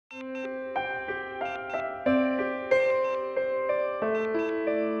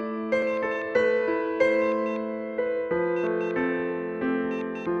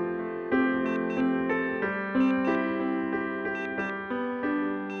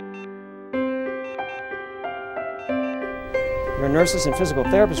Your nurses and physical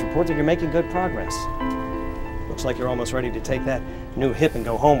therapists report that you're making good progress. Looks like you're almost ready to take that new hip and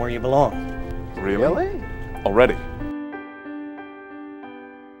go home where you belong. Really? Already?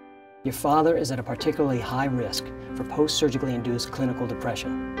 Your father is at a particularly high risk for post-surgically induced clinical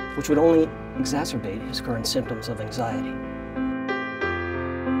depression, which would only exacerbate his current symptoms of anxiety.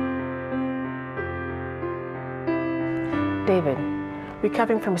 David,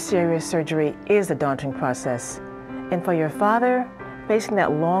 recovering from serious surgery is a daunting process. And for your father, facing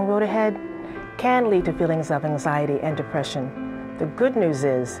that long road ahead can lead to feelings of anxiety and depression. The good news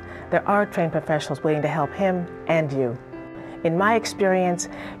is there are trained professionals waiting to help him and you. In my experience,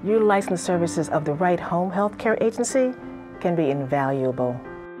 utilizing the services of the right home health care agency can be invaluable.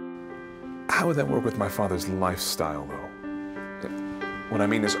 How would that work with my father's lifestyle, though? What I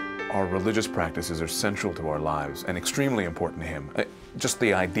mean is, our religious practices are central to our lives and extremely important to him. Just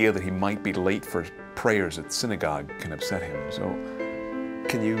the idea that he might be late for prayers at synagogue can upset him. So,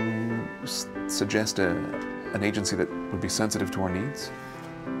 can you suggest an agency that would be sensitive to our needs?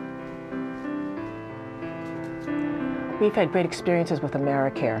 We've had great experiences with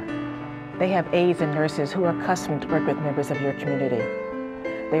Americare. They have aides and nurses who are accustomed to work with members of your community.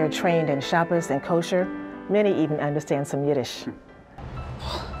 They are trained in Shabbos and kosher. Many even understand some Yiddish.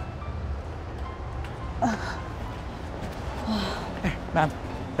 Here, ma'am,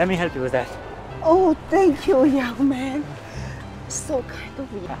 let me help you with that. Oh, thank you, young man. So kind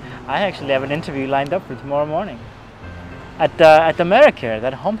of you. I actually have an interview lined up for tomorrow morning. At Americare,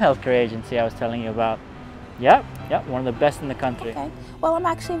 that home health care agency I was telling you about. Yeah, one of the best in the country. Okay. Well, I'm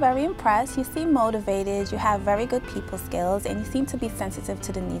actually very impressed. You seem motivated, you have very good people skills, and you seem to be sensitive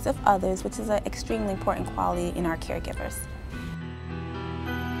to the needs of others, which is an extremely important quality in our caregivers.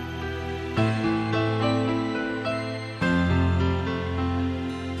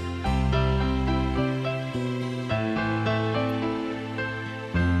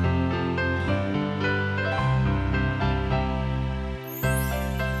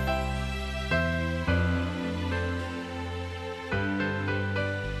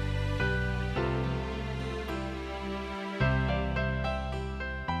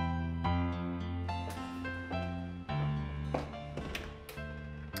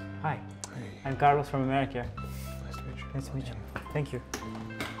 Hi, I'm Carlos from Americare. Nice to meet you. Nice to meet you. Thank you.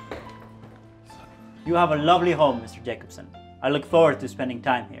 You have a lovely home, Mr. Jacobson. I look forward to spending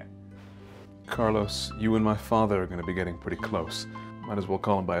time here. Carlos, you and my father are going to be getting pretty close. Might as well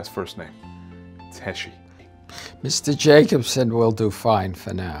call him by his first name. It's Heshi. Mr. Jacobson will do fine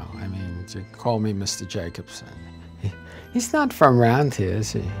for now. I mean, you can call me Mr. Jacobson. He's not from around here,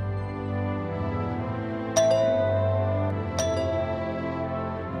 is he?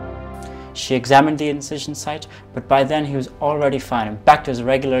 She examined the incision site, but by then he was already fine and back to his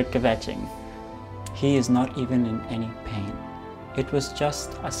regular kvetching. He is not even in any pain. It was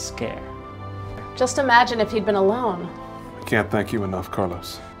just a scare. Just imagine if he'd been alone. I can't thank you enough,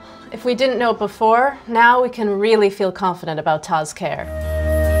 Carlos. If we didn't know it before, now we can really feel confident about Taz care.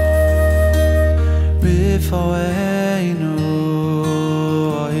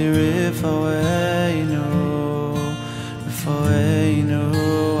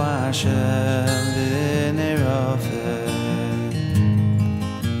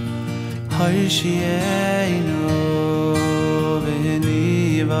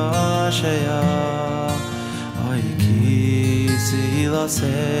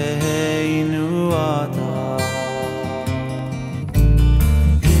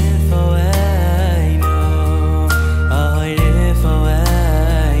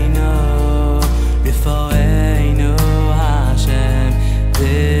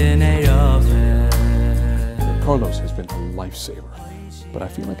 Carlos has been a lifesaver, but I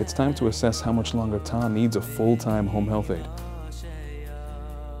feel like it's time to assess how much longer Ta needs a full-time home health aide.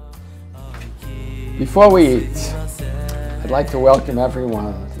 Before we eat, I'd like to welcome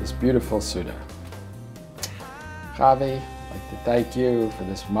everyone to this beautiful Suda. Javi, I'd like to thank you for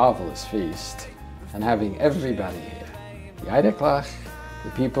this marvelous feast and having everybody here. The Eideklach,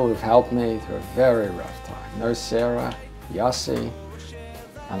 the people who've helped me through a very rough time. Nurse Sarah, Yossi,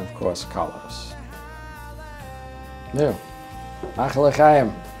 and of course Carlos. Nu, Machal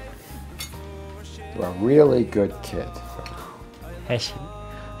Chaim. You're a really good kid. Heshi,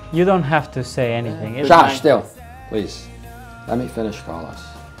 you don't have to say anything. Josh, still, please. Let me finish, Carlos.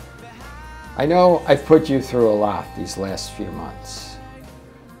 I know I've put you through a lot these last few months.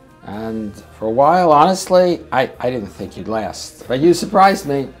 And for a while, honestly, I didn't think you'd last. But you surprised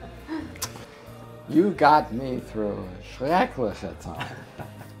me. You got me through a schreckliche time.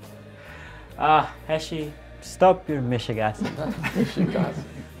 Heshi, stop your Michigan.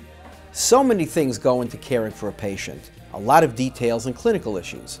 So many things go into caring for a patient, a lot of details and clinical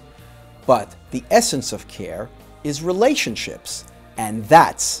issues. But the essence of care is relationships, and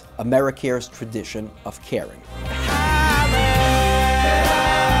that's Americare's tradition of caring.